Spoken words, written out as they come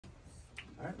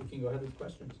All right, we can go ahead with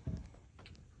questions.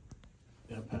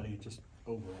 Yeah, Patty, just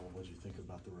overall, what did you think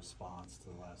about the response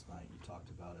to last night? You talked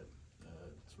about it,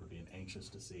 sort of being anxious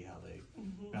to see how they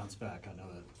bounce back. I know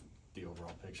that the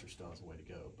overall picture still has a way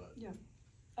to go, but. Yeah,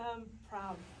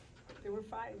 proud. They were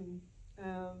fighting.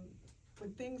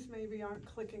 When things maybe aren't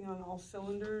clicking on all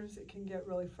cylinders, it can get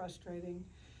really frustrating.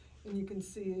 And you can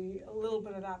see a little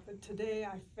bit of that. But today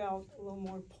I felt a little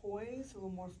more poise, a little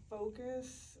more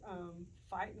focus,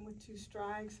 fighting with 2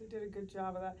 strikes. They did a good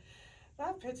job of that.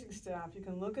 That pitching staff, you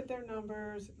can look at their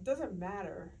numbers. It doesn't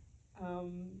matter.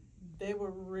 They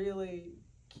were really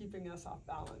keeping us off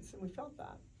balance, and we felt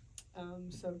that.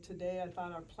 So today I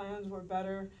thought our plans were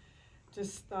better.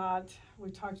 Just thought, we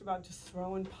talked about just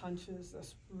throwing punches,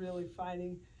 us really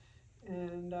fighting.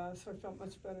 And so I felt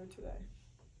much better today.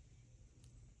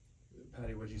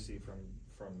 Patty, what did you see from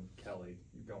Kelly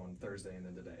going Thursday and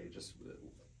then today? Just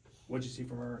what did you see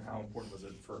from her? How important was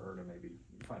it for her to maybe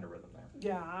find a rhythm there?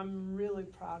 Yeah, I'm really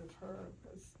proud of her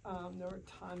because there were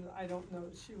times I don't know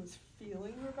that she was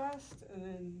feeling her best. And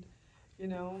then, you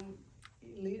know,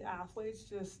 elite athletes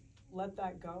just let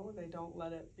that go. They don't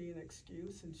let it be an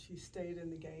excuse. And she stayed in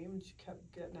the game and she kept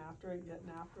getting after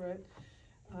it.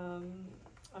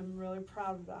 I'm really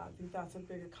proud of that. I think that's a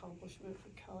big accomplishment for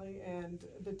Kelly, and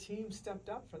the team stepped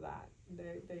up for that.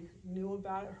 They knew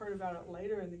about it, heard about it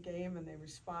later in the game, and they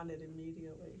responded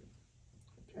immediately.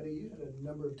 Patty, you had a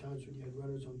number of times when you had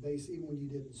runners on base, even when you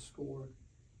didn't score.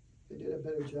 They did a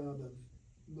better job of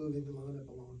moving the lineup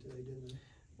along today, didn't they?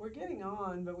 We're getting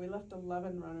on, but we left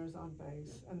 11 runners on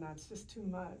base, and that's just too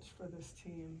much for this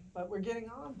team. But we're getting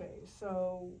on base,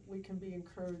 so we can be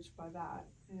encouraged by that,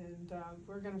 and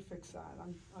we're going to fix that.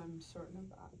 I'm certain of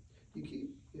that. You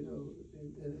keep, you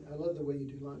know, and I love the way you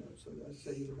do lineups. So I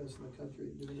say you're the best in the country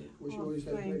at doing it. Of course, you always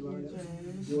have great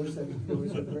lineups. You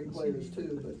always have great players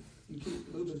too, but you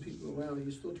keep moving people around. Are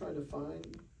you still trying to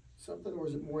find something, or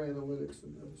is it more analytics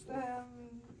and other stuff?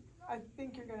 I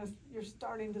think you're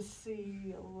starting to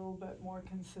see a little bit more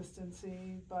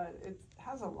consistency, but it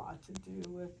has a lot to do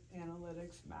with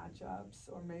analytics,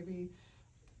 matchups, or maybe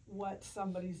what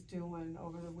somebody's doing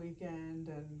over the weekend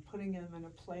and putting them in a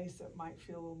place that might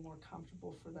feel a little more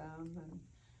comfortable for them. And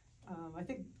I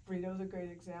think Brito's a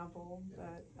great example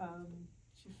that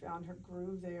she found her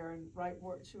groove there, and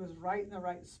she was right in the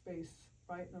right space,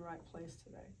 right in the right place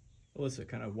today. Alyssa,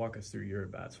 kind of walk us through your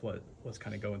at-bats. What was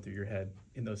kind of going through your head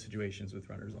in those situations with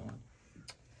runners on?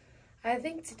 I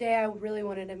think today I really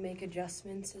wanted to make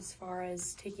adjustments as far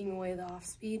as taking away the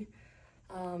off-speed.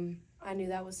 I knew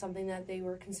that was something that they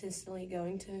were consistently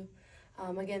going to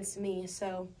against me.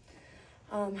 So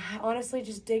honestly,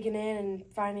 just digging in and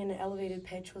finding an elevated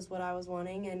pitch was what I was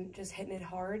wanting, and just hitting it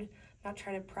hard, not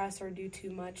trying to press or do too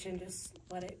much, and just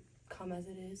let it come as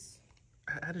it is.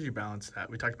 How did you balance that?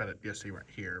 We talked about it yesterday, you weren't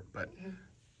here, but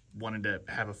wanted to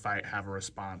have a fight, have a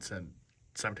response, and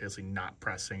simultaneously not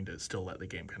pressing to still let the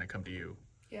game kind of come to you.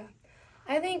 Yeah.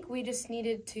 I think we just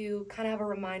needed to kind of have a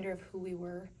reminder of who we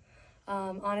were.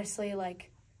 Honestly,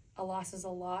 like, a loss is a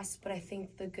loss, but I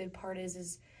think the good part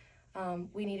is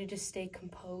we need to just stay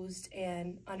composed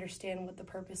and understand what the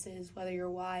purpose is, whether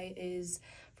your why is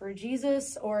for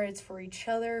Jesus or it's for each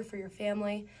other, for your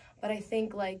family. But I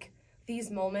think, like,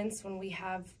 these moments when we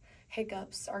have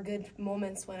hiccups are good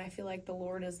moments when I feel like the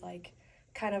Lord is, like,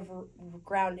 kind of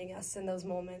grounding us in those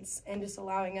moments and just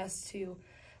allowing us to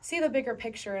see the bigger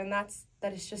picture, and that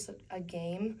it's just a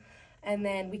game, and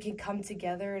then we can come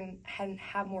together and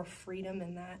have more freedom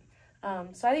in that.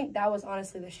 So I think that was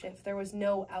honestly the shift. There was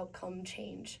no outcome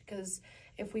change, because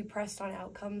if we pressed on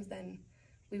outcomes, then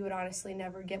we would honestly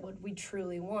never get what we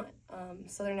truly want.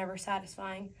 So they're never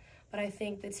satisfying. But I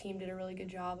think the team did a really good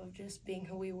job of just being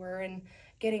who we were and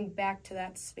getting back to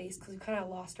that space, because we kind of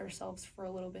lost ourselves for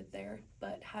a little bit there,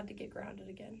 but had to get grounded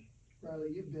again.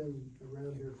 Rylie, you've been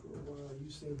around here for a while.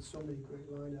 You've seen so many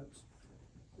great lineups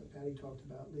that Patty talked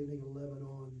about, leaving 11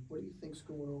 on. What do you think's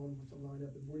going on with the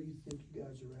lineup, and where do you think you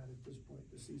guys are at this point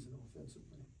in the season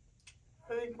offensively?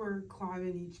 I think we're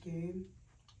climbing each game.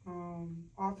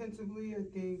 Offensively, I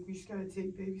think we just got to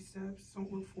take baby steps, don't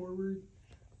look forward,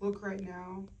 look right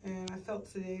now. And I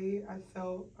felt today,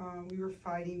 we were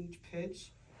fighting each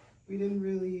pitch. We didn't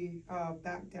really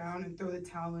back down and throw the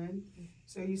towel in.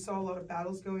 So you saw a lot of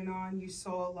battles going on. You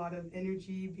saw a lot of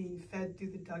energy being fed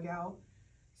through the dugout.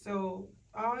 So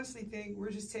I honestly think we're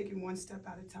just taking one step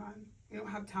at a time. We don't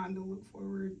have time to look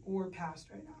forward or past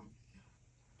right now.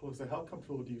 Alyssa, how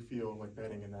comfortable do you feel like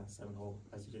batting in that 7-hole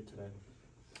as you did today?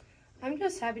 I'm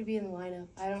just happy to be in the lineup.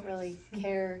 I don't really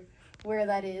care where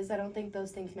that is. I don't think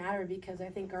those things matter, because I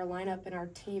think our lineup and our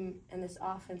team and this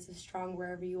offense is strong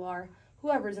wherever you are,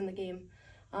 whoever's in the game.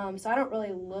 So I don't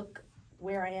really look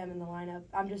where I am in the lineup.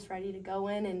 I'm just ready to go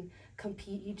in and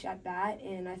compete each at bat,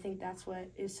 and I think that's what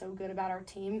is so good about our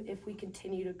team if we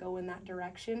continue to go in that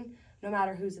direction, no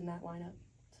matter who's in that lineup.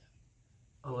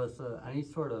 Alyssa, any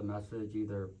sort of message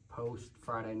either post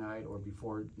Friday night or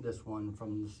before this one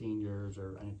from the seniors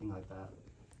or anything like that?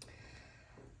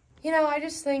 You know, I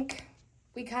just think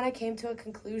we kind of came to a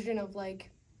conclusion of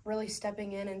like really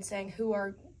stepping in and saying who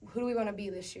do we want to be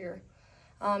this year,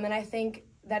 and I think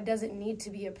that doesn't need to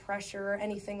be a pressure or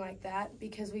anything like that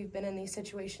because we've been in these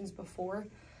situations before.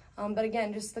 But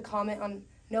again, just the comment on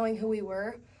knowing who we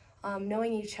were,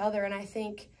 knowing each other, and I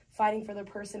think fighting for the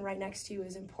person right next to you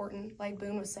is important. Like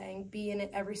Boone was saying, be in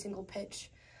it every single pitch,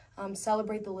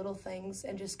 celebrate the little things,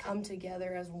 and just come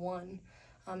together as one.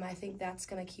 I think that's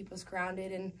going to keep us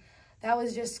grounded, and that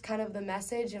was just kind of the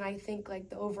message, and I think like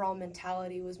the overall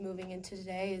mentality was moving into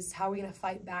today is how are we going to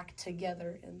fight back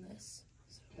together in this.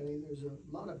 Patty, there's a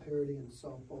lot of parity in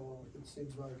softball. It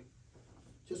seems like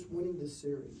just winning this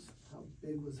series, how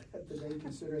big was that today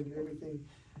considering everything,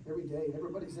 every day,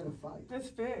 everybody's in a fight. It's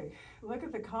big. Look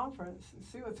at the conference and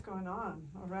see what's going on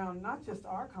around not just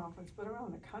our conference, but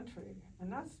around the country.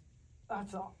 And that's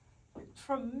all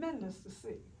tremendous to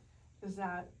see, is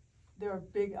that there are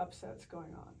big upsets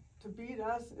going on. To beat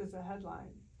us is a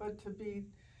headline, but to beat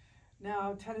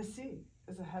now Tennessee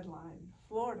is a headline.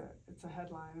 Florida, it's a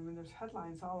headline. I mean, there's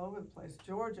headlines all over the place.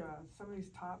 Georgia, some of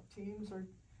these top teams are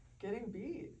getting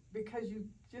beat because you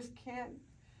just can't.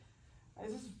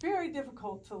 It's just very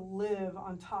difficult to live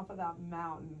on top of that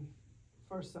mountain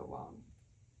for so long.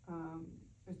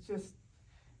 It's just,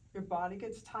 your body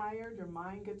gets tired, your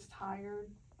mind gets tired.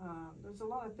 There's a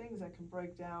lot of things that can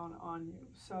break down on you.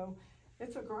 So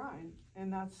it's a grind,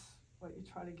 and that's what you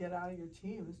try to get out of your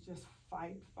team is just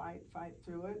fight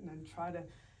through it, and then try to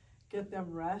get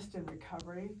them rest and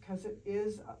recovery, because it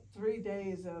is 3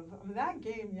 days of, I mean, that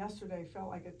game yesterday felt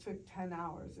like it took 10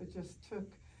 hours. It just took,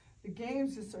 the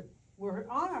games just are, we're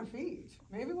on our feet.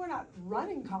 Maybe we're not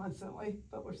running constantly,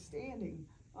 but we're standing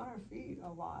on our feet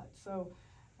a lot. So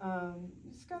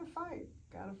you just gotta fight.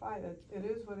 It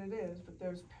is what it is, but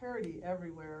there's parity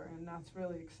everywhere, and that's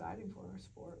really exciting for our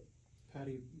sport.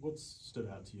 Patty, what's stood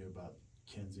out to you about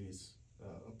Kenzie's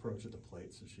approach at the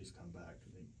plate since she's come back?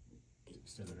 I think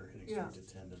extended her hitting streak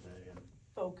to 10 today. And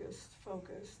focused.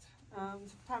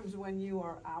 Sometimes when you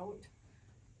are out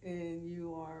and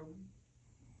you are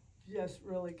just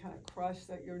really kind of crushed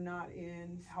that you're not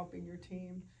in helping your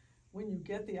team, when you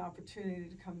get the opportunity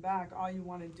to come back, all you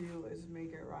want to do is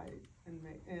make it right.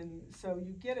 And so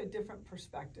you get a different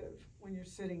perspective when you're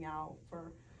sitting out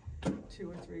for 2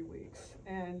 or 3 weeks.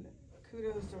 And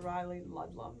kudos to Rylie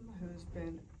Ludlam, who's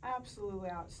been absolutely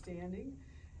outstanding.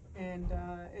 And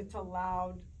it's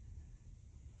allowed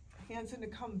Hanson to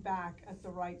come back at the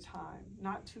right time,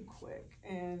 not too quick.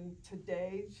 And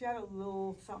today, she had a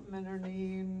little something in her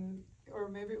knee, or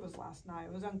maybe it was last night.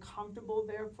 It was uncomfortable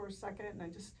there for a second, and I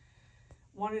just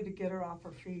wanted to get her off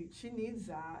her feet. She needs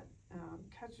that.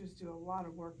 Catchers do a lot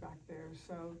of work back there.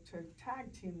 So to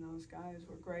tag team those guys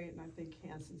were great, and I think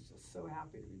Hanson's just so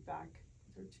happy to be back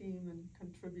with her team and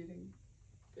contributing.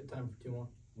 Good time for 2 more.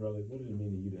 Rylie, what did it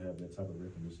mean to you to have that type of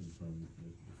recognition from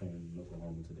the fans in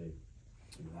Oklahoma today?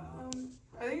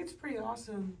 I think it's pretty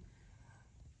awesome.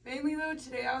 Mainly though,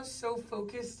 today I was so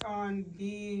focused on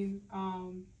being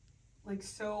like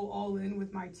so all in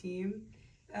with my team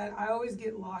that I always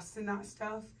get lost in that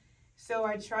stuff. So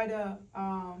I try to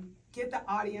get the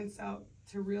audience out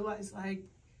to realize like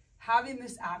having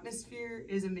this atmosphere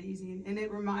is amazing, and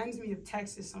it reminds me of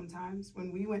Texas sometimes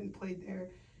when we went and played there.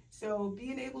 So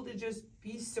being able to just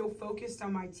be so focused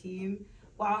on my team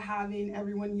while having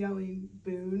everyone yelling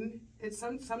Boone. It's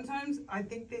sometimes I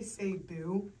think they say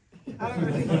boo. I don't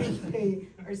really think they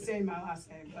are saying my last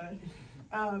name,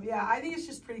 but yeah, I think it's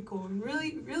just pretty cool and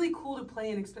really, really cool to play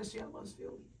in, especially at Lowe's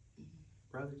Field.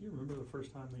 Bradley, do you remember the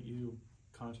first time that you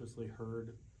consciously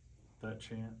heard that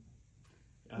chant?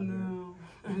 No,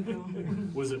 I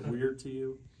don't. Was it weird to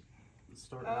you?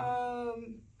 Start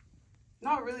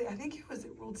not really. I think it was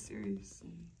at World Series.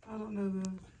 I don't know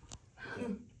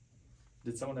though.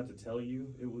 Did someone have to tell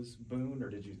you it was Boone, or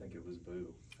did you think it was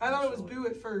Boo? I thought it was Boo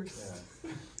at first,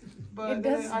 yeah. but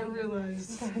then I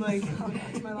realized, like,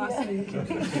 it's my last name.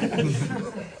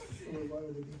 Why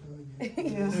would they be doing that?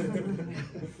 Yeah.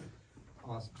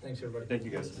 Awesome. Thanks, everybody. Thank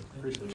you, guys. Appreciate it.